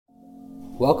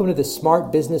Welcome to the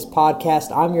Smart Business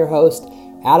Podcast. I'm your host,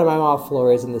 Adam Imhoff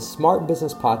Flores, and the Smart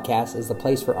Business Podcast is the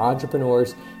place for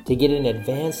entrepreneurs to get an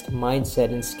advanced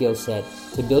mindset and skill set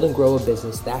to build and grow a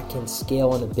business that can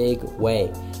scale in a big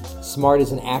way. SMART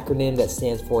is an acronym that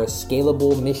stands for a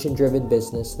scalable, mission-driven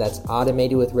business that's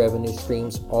automated with revenue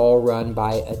streams, all run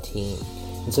by a team.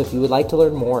 And so if you would like to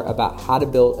learn more about how to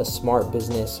build a smart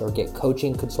business or get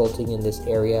coaching, consulting in this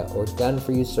area, or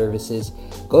done-for-you services,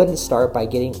 go ahead and start by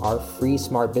getting our free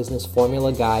Smart Business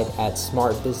Formula guide at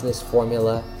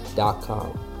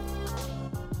smartbusinessformula.com.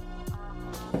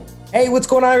 Hey, what's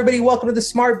going on, everybody? Welcome to the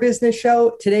Smart Business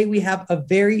Show. Today we have a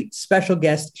very special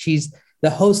guest. She's the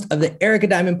host of the Erica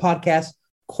Diamond Podcast,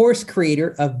 course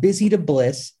creator of Busy to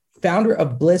Bliss, founder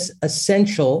of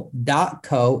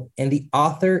BlissEssential.co, and the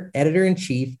author,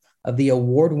 editor-in-chief of the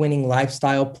award-winning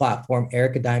lifestyle platform,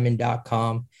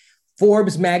 EricaDiamond.com,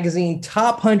 Forbes magazine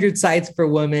top 100 sites for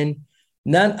women,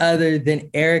 none other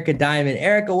than Erica Diamond.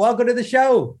 Erica, welcome to the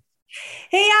show.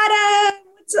 Hey, Adam.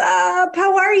 What's up?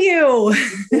 How are you?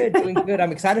 Doing good.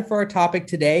 I'm excited for our topic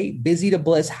today, Busy to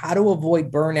Bliss, how to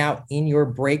avoid burnout in your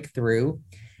breakthrough.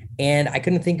 And I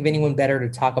couldn't think of anyone better to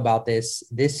talk about this.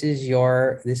 This is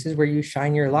where you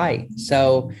shine your light.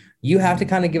 So you have to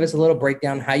kind of give us a little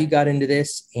breakdown how you got into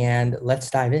this, and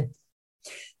let's dive in.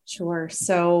 Sure.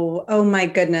 So, oh my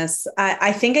goodness.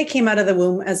 I think I came out of the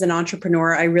womb as an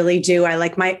entrepreneur. I really do.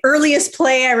 My earliest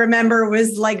play I remember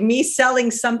was like me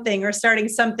selling something or starting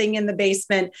something in the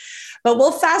basement. But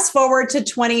we'll fast forward to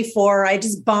 24. I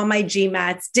just bombed my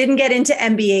GMATs, didn't get into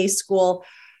MBA school.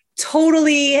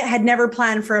 Totally had never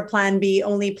planned for a plan B,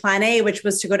 only plan A, which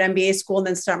was to go to MBA school and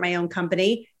then start my own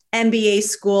company. MBA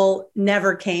school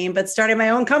never came, but starting my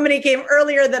own company came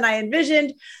earlier than I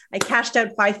envisioned. I cashed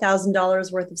out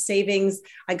 $5,000 worth of savings.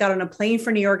 I got on a plane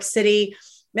for New York City,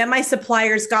 met my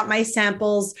suppliers, got my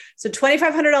samples. So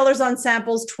 $2,500 on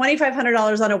samples,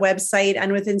 $2,500 on a website.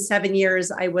 And within 7 years,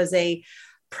 I was a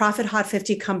Profit Hot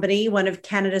 50 company, one of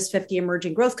Canada's 50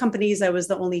 emerging growth companies. I was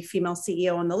the only female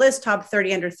CEO on the list, top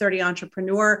 30 under 30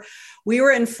 entrepreneur. We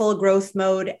were in full growth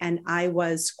mode and I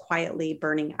was quietly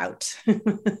burning out.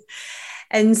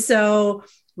 And so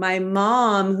my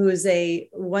mom, who's a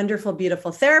wonderful,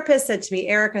 beautiful therapist, said to me,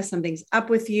 Erica, something's up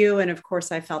with you. And of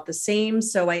course I felt the same.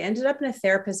 So I ended up in a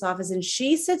therapist's office and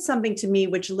she said something to me,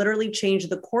 which literally changed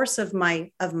the course of my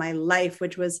life,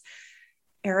 which was,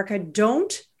 Erica,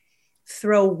 don't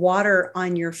throw water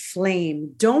on your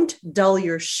flame. Don't dull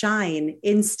your shine.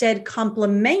 Instead,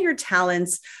 complement your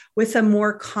talents with a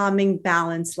more calming,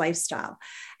 balanced lifestyle.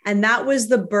 And that was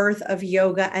the birth of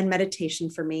yoga and meditation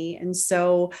for me. And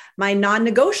so my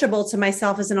non-negotiable to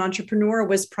myself as an entrepreneur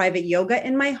was private yoga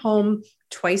in my home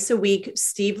twice a week.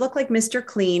 Steve looked like Mr.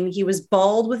 Clean. He was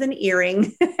bald with an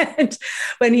earring. And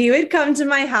when he would come to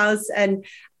my house, and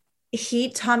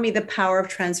he taught me the power of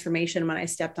transformation when I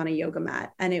stepped on a yoga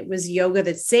mat. And it was yoga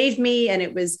that saved me. And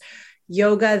it was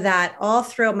yoga that all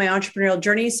throughout my entrepreneurial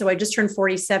journey. So I just turned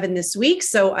 47 this week.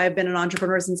 So I've been an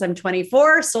entrepreneur since I'm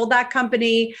 24, sold that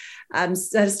company,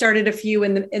 started a few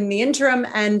in the interim.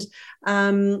 And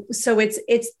so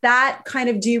it's that kind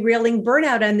of derailing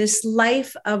burnout and this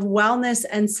life of wellness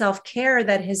and self-care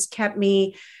that has kept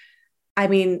me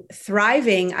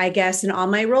thriving, I guess, in all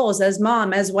my roles as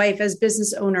mom, as wife, as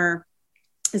business owner,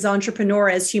 as entrepreneur,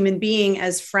 as human being,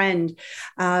 as friend.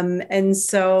 And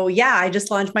so, I just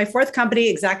launched my fourth company,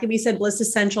 exactly what you said, Bliss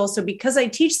Essential. So because I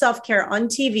teach self-care on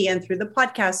TV and through the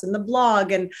podcast and the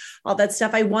blog and all that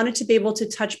stuff, I wanted to be able to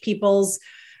touch people's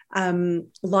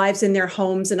lives in their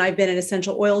homes. And I've been an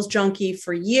essential oils junkie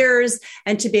for years,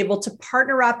 and to be able to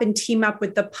partner up and team up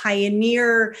with the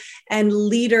pioneer and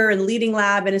leader and leading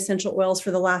lab in essential oils for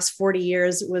the last 40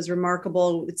 years was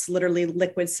remarkable. It's literally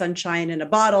liquid sunshine in a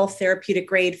bottle, therapeutic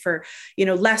grade for,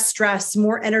 less stress,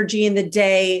 more energy in the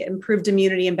day, improved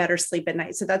immunity, and better sleep at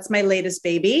night. So that's my latest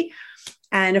baby.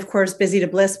 And of course, Busy to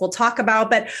Bliss we'll talk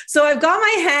about. But so I've got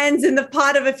my hands in the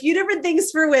pot of a few different things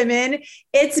for women.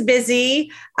 It's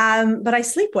busy, but I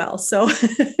sleep well. So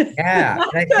yeah,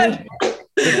 and I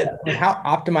think how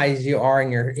optimized you are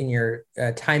in your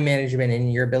time management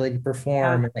and your ability to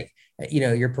perform, and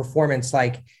your performance,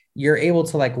 you're able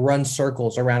to run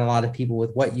circles around a lot of people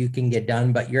with what you can get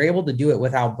done, but you're able to do it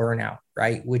without burnout,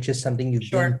 right? Which is something you've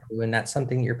been through, and that's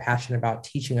something you're passionate about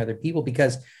teaching other people,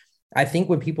 because I think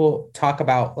when people talk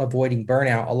about avoiding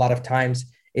burnout, a lot of times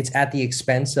it's at the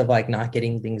expense of not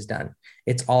getting things done.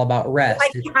 It's all about rest.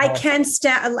 I can't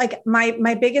stand,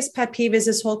 my biggest pet peeve is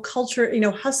this whole culture,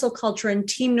 hustle culture and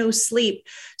team no sleep.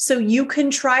 So you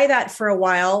can try that for a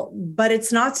while, but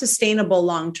it's not sustainable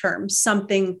long-term.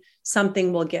 Something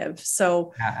something will give.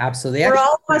 So Yeah, absolutely. we're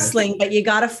all hustling, but you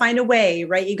got to find a way,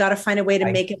 right? You got to find a way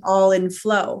to make it all in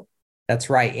flow. That's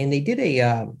right. And they did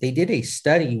a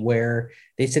study where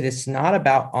they said it's not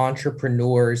about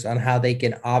entrepreneurs on how they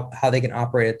can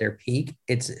operate at their peak.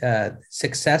 It's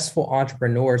successful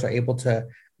entrepreneurs are able to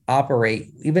operate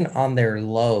even on their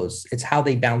lows. It's how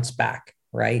they bounce back,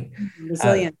 right?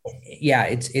 Resilient. Yeah,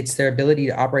 it's their ability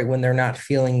to operate when they're not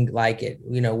feeling like it,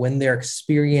 when they're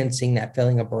experiencing that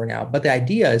feeling of burnout. But the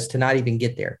idea is to not even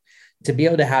get there, to be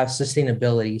able to have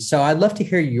sustainability. So I'd love to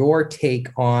hear your take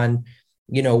on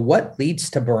what leads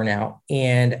to burnout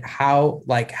and how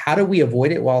do we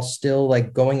avoid it while still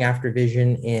going after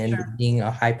vision and being a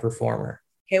high performer?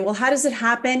 Okay, well, how does it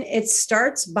happen? It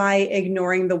starts by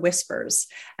ignoring the whispers.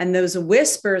 And those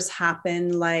whispers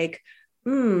happen like,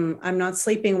 I'm not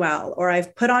sleeping well, or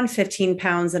I've put on 15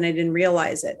 pounds and I didn't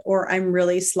realize it, or I'm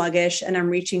really sluggish and I'm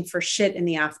reaching for shit in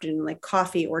the afternoon, like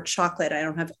coffee or chocolate. I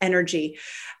don't have energy,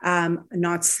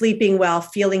 not sleeping well,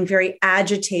 feeling very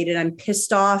agitated. I'm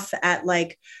pissed off at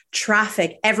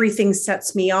traffic. Everything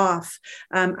sets me off.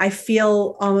 I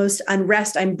feel almost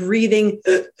unrest. I'm breathing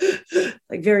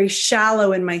very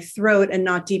shallow in my throat and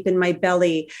not deep in my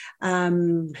belly.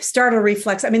 Startle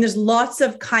reflex. I mean, there's lots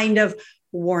of kind of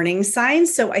warning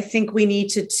signs. So I think we need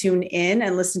to tune in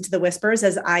and listen to the whispers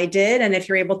as I did. And if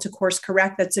you're able to course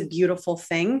correct, that's a beautiful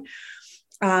thing.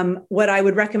 What I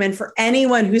would recommend for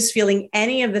anyone who's feeling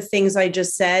any of the things I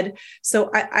just said. So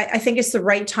I think it's the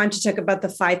right time to talk about the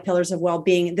 5 pillars of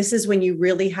well-being. This is when you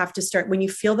really have to start. When you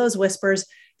feel those whispers,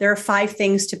 there are 5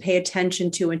 things to pay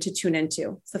attention to and to tune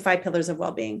into. It's the 5 pillars of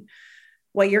well-being: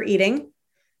 what you're eating,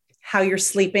 how you're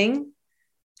sleeping,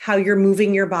 how you're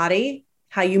moving your body,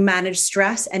 how you manage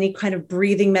stress, any kind of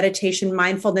breathing, meditation,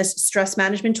 mindfulness, stress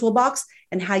management toolbox,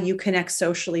 and how you connect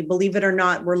socially. Believe it or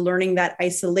not, we're learning that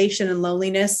isolation and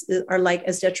loneliness are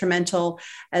as detrimental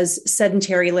as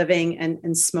sedentary living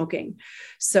and smoking.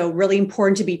 So really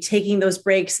important to be taking those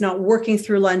breaks, not working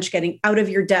through lunch, getting out of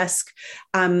your desk.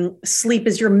 Sleep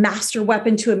is your master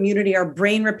weapon to immunity. Our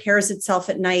brain repairs itself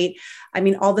at night. I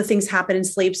mean, all the things happen in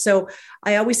sleep. So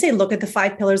I always say, look at the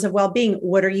 5 pillars of well-being.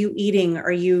 What are you eating?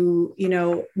 Are you,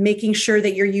 making sure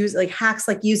that you're using hacks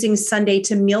like using Sunday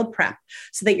to meal prep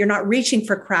so that you're not reaching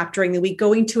for crap during the week,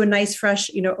 going to a nice, fresh,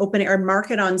 open air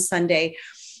market on Sunday,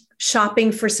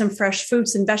 shopping for some fresh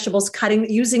fruits and vegetables,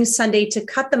 using Sunday to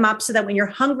cut them up so that when you're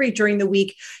hungry during the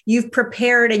week, you've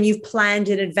prepared and you've planned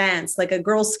in advance, like a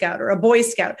Girl Scout or a Boy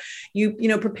Scout. You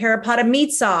prepare a pot of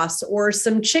meat sauce or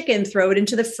some chicken, throw it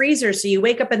into the freezer. So you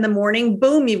wake up in the morning,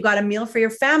 boom, you've got a meal for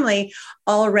your family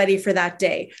all ready for that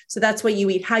day. So that's what you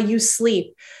eat. How you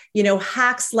sleep.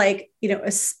 Hacks like,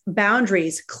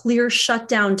 boundaries, clear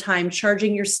shutdown time,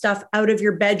 charging your stuff out of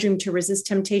your bedroom to resist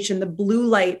temptation. The blue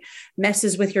light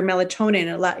messes with your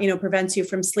melatonin. It prevents you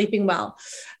from sleeping well.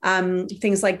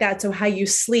 Things like that. So how you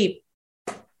sleep,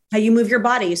 how you move your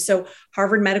body. So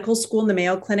Harvard Medical School and the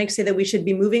Mayo Clinic say that we should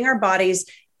be moving our bodies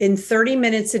in 30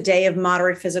 minutes a day of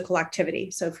moderate physical activity.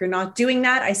 So if you're not doing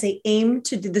that, I say aim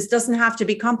to do this. Doesn't have to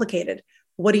be complicated.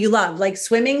 What do you love? Like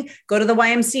swimming? Go to the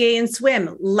YMCA and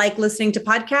swim. Like listening to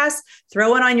podcasts?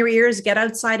 Throw it on your ears, get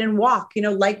outside and walk.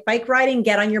 Like bike riding?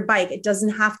 Get on your bike. It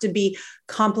doesn't have to be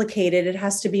complicated. It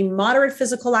has to be moderate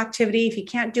physical activity. If you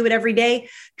can't do it every day,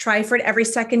 try for it every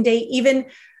second day. Even a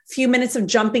few minutes of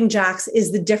jumping jacks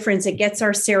is the difference. It gets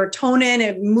our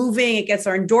serotonin moving. It gets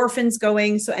our endorphins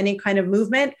going. So any kind of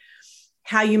movement.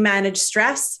 How you manage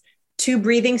stress. 2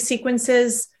 breathing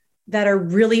sequences that are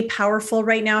really powerful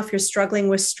right now if you're struggling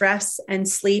with stress and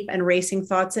sleep and racing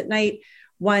thoughts at night.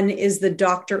 One is the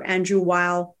Dr. Andrew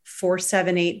Weil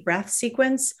 4-7-8 breath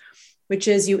sequence, which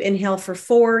is you inhale for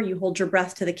 4, you hold your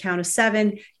breath to the count of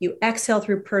 7, you exhale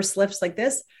through pursed lips like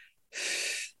this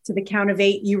to the count of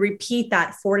 8. You repeat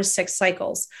that 4 to 6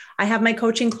 cycles. I have my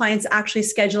coaching clients actually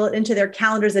schedule it into their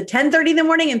calendars at 10:30 in the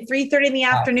morning and 3:30 in the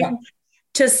afternoon.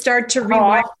 To start to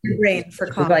rewire your brain for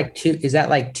calm. Is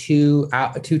that two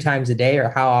times a day, or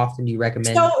how often do you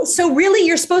recommend? So really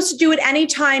you're supposed to do it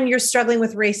anytime you're struggling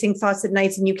with racing thoughts at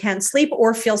nights and you can't sleep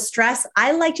or feel stress.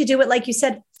 I like to do it, like you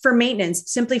said, for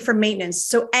maintenance, simply for maintenance.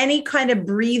 So any kind of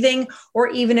breathing or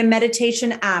even a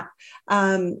meditation app,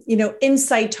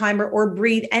 Insight Timer or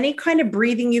Breathe, any kind of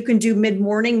breathing you can do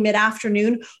mid-morning,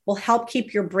 mid-afternoon will help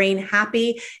keep your brain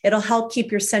happy. It'll help keep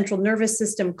your central nervous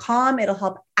system calm. It'll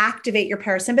help activate your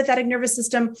parasympathetic nervous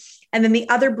system. And then the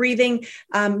other breathing,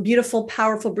 beautiful,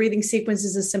 powerful breathing sequence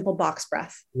is a simple box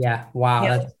breath. Yeah. Wow.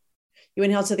 Yeah. You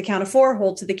inhale to the count of 4,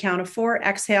 hold to the count of 4,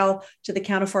 exhale to the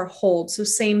count of 4, hold. So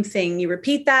same thing. You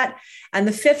repeat that. And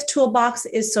the 5th toolbox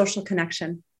is social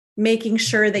connection. making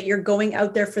sure that you're going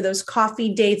out there for those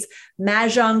coffee dates,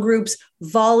 mahjong groups,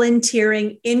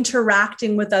 volunteering,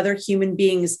 interacting with other human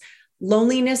beings.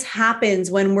 Loneliness happens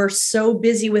when we're so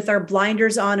busy with our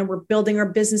blinders on and we're building our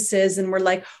businesses and we're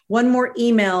like, one more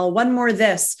email, one more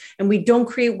this, and we don't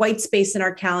create white space in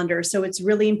our calendar. So it's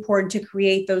really important to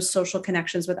create those social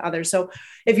connections with others. So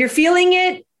if you're feeling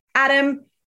it, Adam,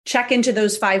 check into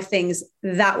those 5 things.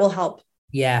 That will help.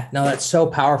 Yeah, no, that's so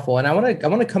powerful. And I want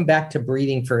to come back to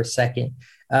breathing for a second,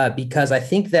 because I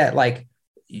think that like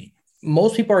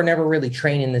most people are never really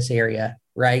trained in this area.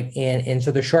 Right. And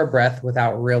so they're short breath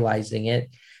without realizing it.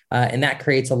 And that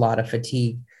creates a lot of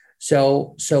fatigue.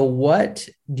 So what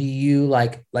do you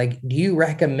do you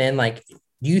recommend,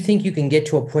 do you think you can get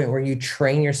to a point where you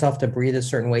train yourself to breathe a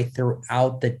certain way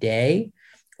throughout the day?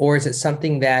 Or is it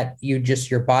something that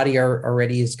your body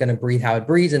already is going to breathe how it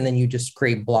breathes, and then you just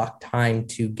create block time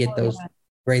to get those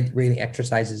breathing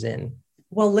exercises in?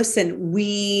 Well, listen,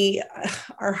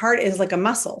 our heart is like a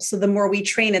muscle. So the more we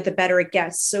train it, the better it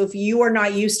gets. So if you are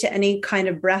not used to any kind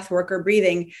of breath work or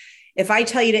breathing, if I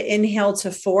tell you to inhale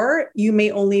to 4, you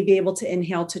may only be able to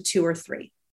inhale to 2 or 3.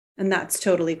 And that's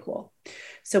totally cool.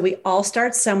 So we all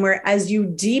start somewhere. As you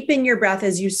deepen your breath,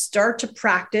 as you start to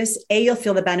practice, you'll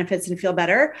feel the benefits and feel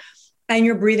better, and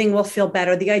your breathing will feel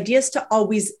better. The idea is to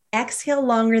always exhale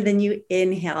longer than you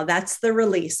inhale. That's the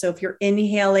release. So if you're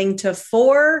inhaling to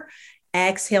 4,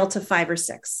 exhale to 5 or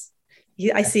 6.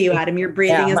 I see you, Adam. You're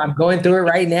breathing. Yeah, I'm going through it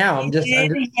right now. I'm just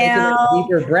taking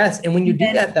deeper breaths. And when you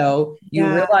do that, though, you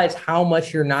realize how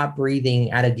much you're not breathing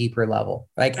at a deeper level.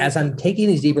 Like as I'm taking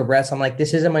these deeper breaths, I'm like,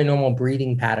 this isn't my normal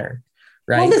breathing pattern.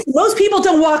 Right. Well, listen, most people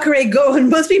don't walk away going.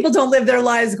 Most people don't live their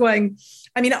lives going.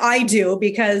 I mean, I do,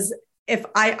 because if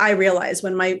I realize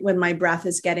when my breath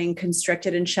is getting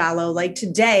constricted and shallow, like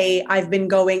today, I've been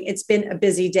going, it's been a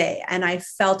busy day and I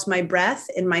felt my breath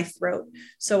in my throat.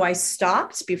 So I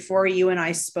stopped before you and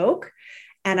I spoke,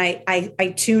 and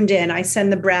I tuned in. I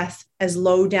send the breath as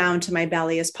low down to my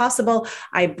belly as possible.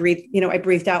 I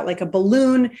breathed out like a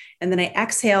balloon, and then I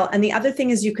exhale. And the other thing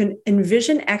is, you can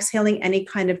envision exhaling any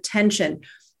kind of tension,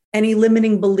 any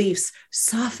limiting beliefs,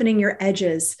 softening your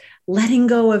edges, letting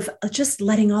go of, just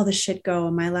letting all the shit go.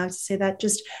 Am I allowed to say that?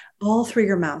 Just all through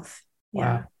your mouth.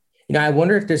 Yeah. Wow. I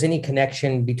wonder if there's any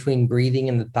connection between breathing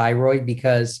and the thyroid,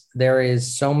 because there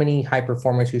is so many high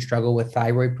performers who struggle with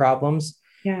thyroid problems.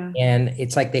 Yeah. And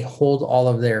it's like they hold all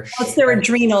of their It's their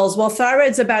adrenals. Well,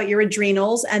 thyroid's about your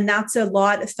adrenals. And that's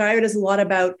thyroid is a lot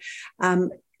about,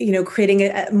 creating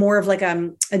a more of like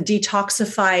a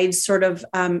detoxified sort of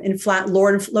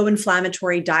low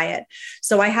inflammatory diet.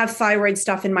 So I have thyroid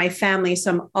stuff in my family.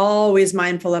 So I'm always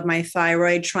mindful of my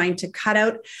thyroid, trying to cut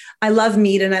out. I love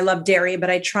meat and I love dairy,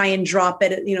 but I try and drop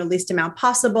it at, least amount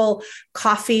possible.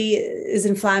 Coffee is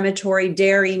inflammatory,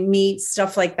 dairy, meat,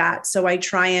 stuff like that. So I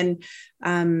try and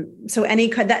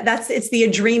it's the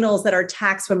adrenals that are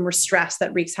taxed when we're stressed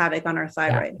that wreaks havoc on our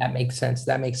thyroid. Yeah, that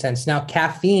makes sense. Now,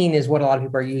 caffeine is what a lot of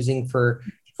people are using for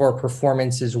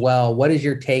performance as well. What is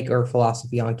your take or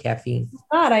philosophy on caffeine?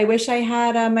 God, I wish I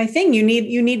had my thing. You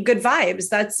need good vibes.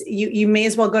 That's you may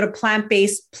as well go to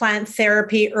plant-based, plant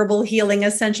therapy, herbal healing,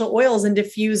 essential oils, and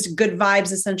diffused good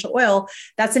vibes essential oil.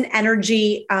 That's an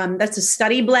energy. That's a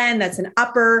study blend. That's an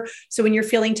upper. So when you're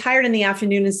feeling tired in the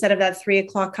afternoon, instead of that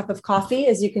 3:00 cup of coffee,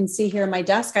 as you can see here on my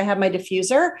desk, I have my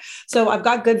diffuser. So I've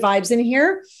got good vibes in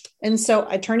here. And so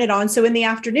I turn it on. So in the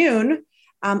afternoon,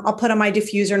 I'll put on my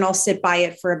diffuser and I'll sit by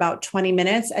it for about 20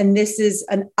 minutes. And this is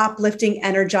an uplifting,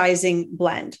 energizing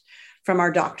blend from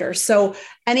our doctor. So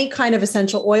any kind of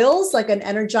essential oils, like an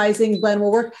energizing blend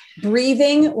will work.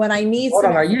 Breathing when I need. Hold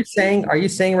on. Are you saying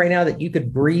right now that you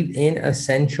could breathe in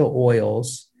essential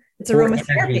oils? It's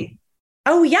aromatherapy.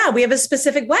 Oh yeah. We have a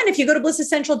specific blend. If you go to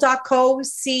blissessential.co,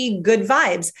 see good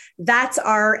vibes.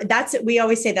 We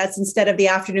always say that's instead of the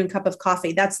afternoon cup of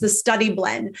coffee. That's the study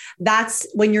blend. That's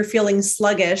when you're feeling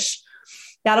sluggish.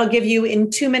 That'll give you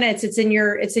in 2 minutes. It's in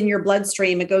your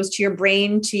bloodstream. It goes to your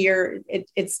brain,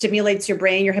 it stimulates your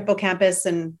brain, your hippocampus,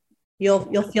 and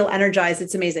you'll feel energized.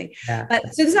 It's amazing. Yeah.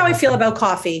 So this is how I feel about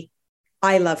coffee.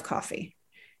 I love coffee.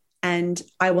 And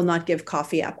I will not give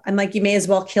coffee up. I'm like, you may as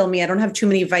well kill me. I don't have too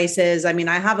many vices. I mean,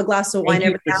 I have a glass of wine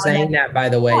every now and then. Saying that, by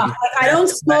the way. I don't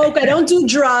smoke. I don't do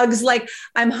drugs. Like,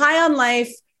 I'm high on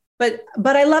life, but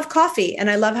I love coffee and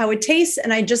I love how it tastes.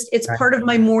 And it's part of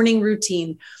my morning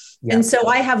routine. Yeah. And so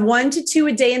I have 1 to 2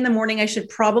 a day in the morning. I should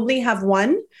probably have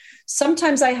 1.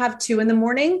 Sometimes I have 2 in the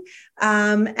morning,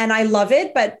 and I love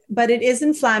it, but it is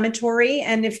inflammatory.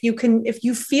 And if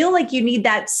you feel like you need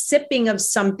that sipping of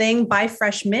something, buy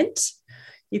fresh mint.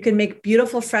 You can make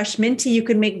beautiful fresh mint tea. You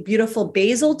can make beautiful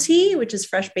basil tea, which is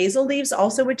fresh basil leaves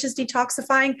also, which is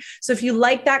detoxifying. So if you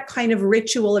like that kind of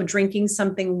ritual of drinking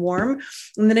something warm,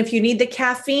 and then if you need the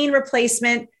caffeine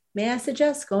replacement, may I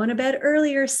suggest going to bed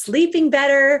earlier, sleeping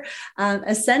better,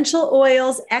 essential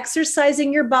oils,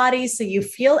 exercising your body so you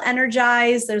feel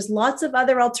energized. There's lots of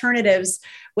other alternatives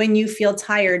when you feel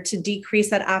tired to decrease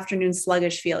that afternoon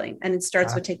sluggish feeling. And it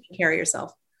starts with taking care of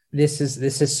yourself. This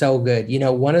is so good. You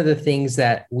know, one of the things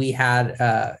that we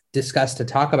had discussed to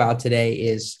talk about today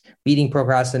is beating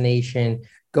procrastination,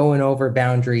 going over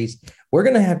boundaries. We're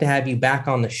going to have you back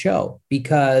on the show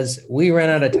because we ran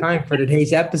out of time for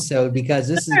today's episode, because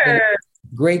this has been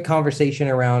a great conversation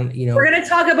around, you know. We're going to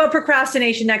talk about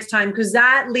procrastination next time, because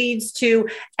that leads to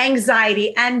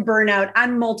anxiety and burnout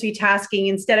and multitasking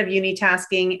instead of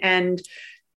unitasking, and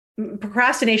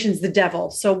procrastination is the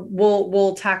devil. So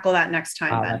we'll tackle that next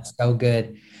time. Then. That's so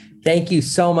good. Thank you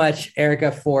so much,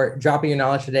 Erica, for dropping your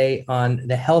knowledge today on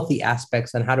the healthy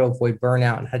aspects on how to avoid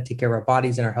burnout and how to take care of our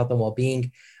bodies and our health and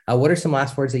well-being. What are some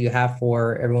last words that you have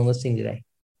for everyone listening today?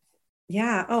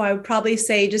 Yeah. Oh, I would probably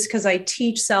say, just because I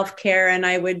teach self-care, and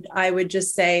I would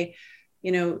just say,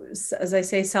 you know, as I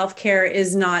say, self-care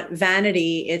is not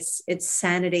vanity, it's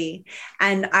sanity.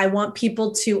 And I want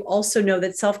people to also know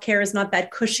that self-care is not that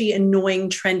cushy,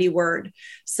 annoying, trendy word.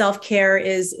 Self-care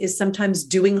is sometimes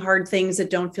doing hard things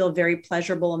that don't feel very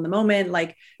pleasurable in the moment,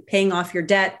 like paying off your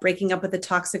debt, breaking up with a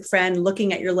toxic friend,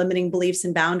 looking at your limiting beliefs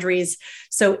and boundaries.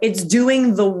 So it's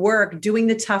doing the work, doing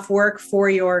the tough work for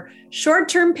your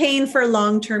short-term pain for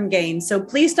long-term gain. So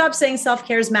please stop saying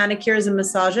self-care is manicures and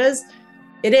massages.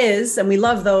 It is, and we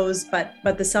love those, but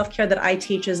the self-care that I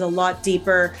teach is a lot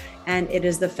deeper, and it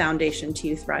is the foundation to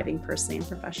you thriving personally and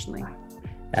professionally.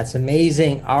 That's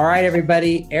amazing. All right,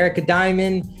 everybody. Erica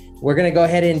Diamond, we're going to go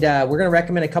ahead and we're going to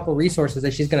recommend a couple resources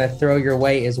that she's going to throw your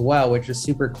way as well, which is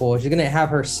super cool. She's going to have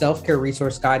her self-care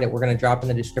resource guide that we're going to drop in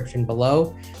the description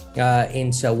below.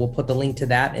 And so we'll put the link to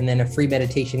that, and then a free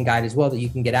meditation guide as well that you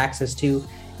can get access to.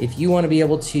 If you want to be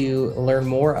able to learn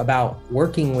more about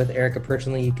working with Erica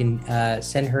personally, you can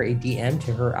send her a DM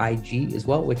to her IG as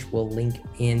well, which we'll link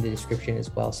in the description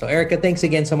as well. So Erica, thanks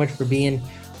again so much for being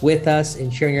with us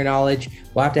and sharing your knowledge.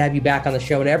 We'll have to have you back on the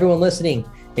show. And everyone listening,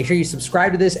 make sure you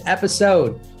subscribe to this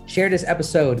episode, share this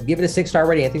episode, give it a 6-star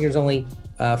rating. I think there's only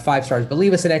 5 stars, but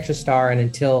leave us an extra star. And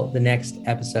until the next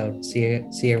episode, see you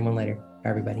everyone later. Bye,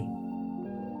 everybody.